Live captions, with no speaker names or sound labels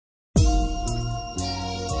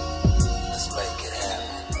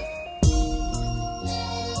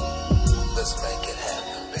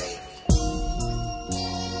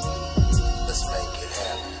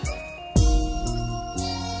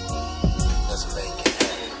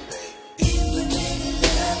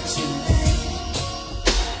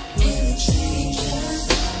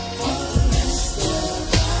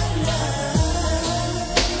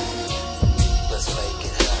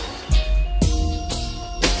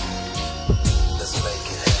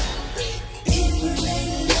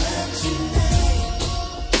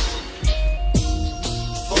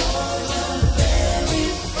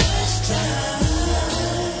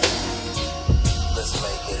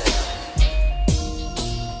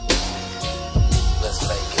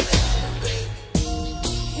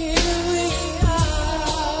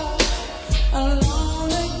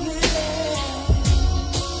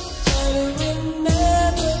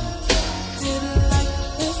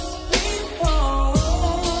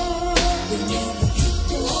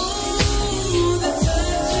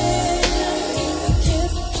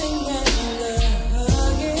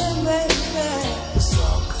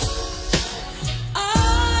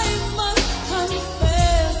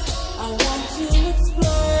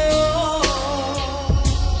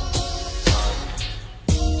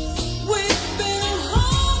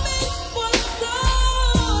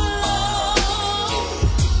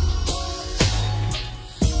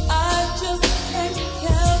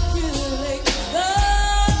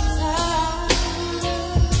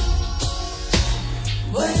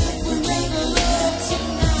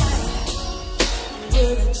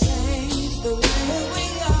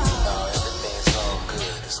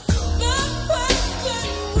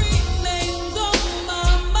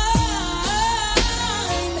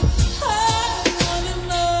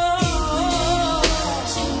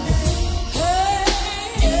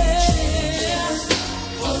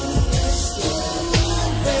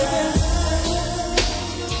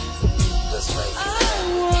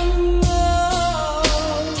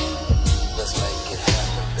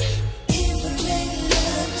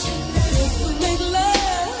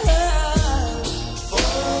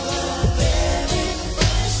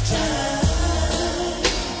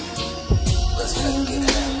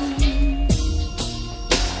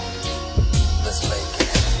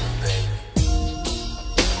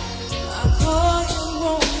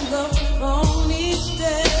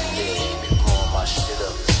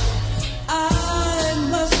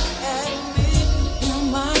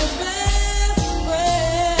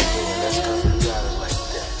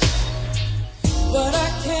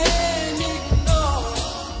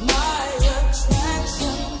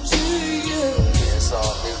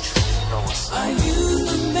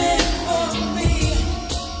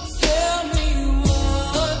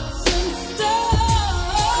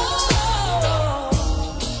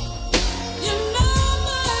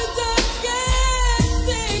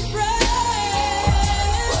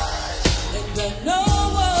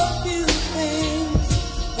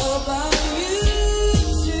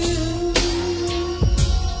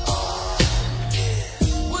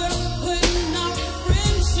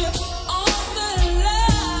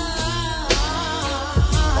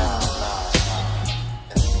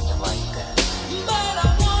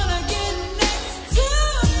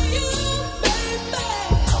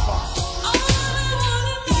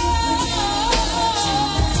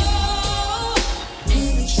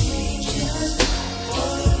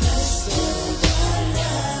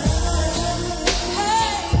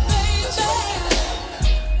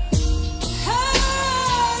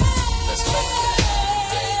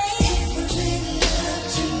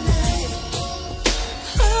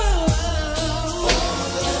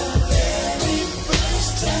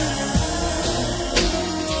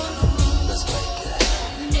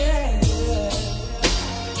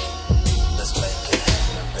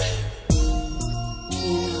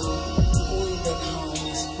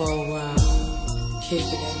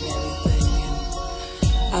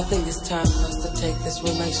I think it's time for us to take this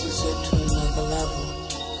relationship to another level.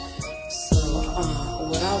 So,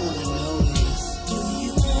 what I want to know is, do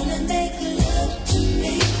you want to make love to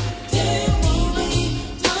me? Do you want me?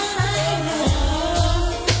 I know.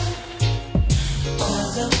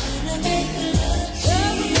 'Cause I want to make love to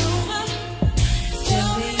you.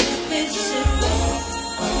 Tell me if it's true.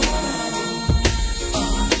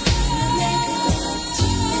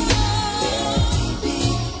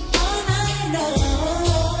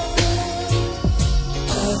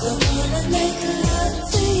 Make love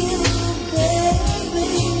to you, baby,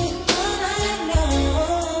 all I know.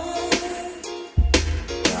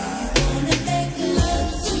 You wanna make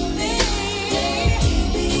love to me,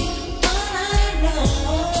 baby, all I know.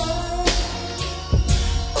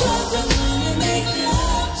 'Cause I wanna make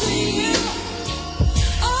love to you,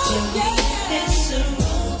 oh yeah.